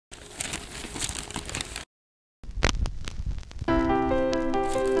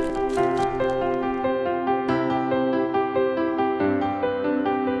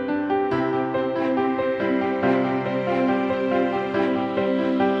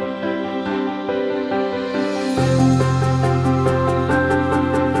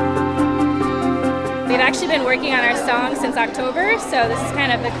been working on our song since October, so this is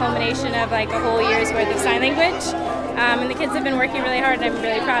kind of the culmination of like a whole year's worth of sign language. And the kids have been working really hard, and I'm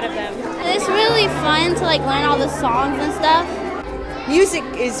really proud of them. It's really fun to like learn all the songs and stuff. Music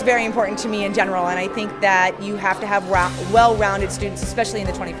is very important to me in general, and I think that you have to have well-rounded students, especially in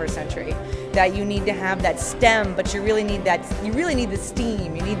the 21st century. That you need to have that STEM, but you really need the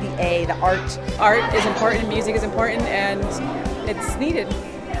STEAM. You need the A, the art. Art is important, music is important, and it's needed.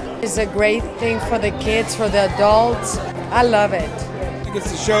 It's a great thing for the kids, for the adults. I love it. It gets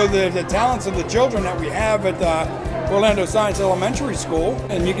to show the talents of the children that we have at Orlando Science Elementary School,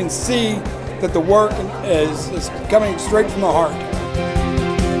 and you can see that the work is coming straight from the heart.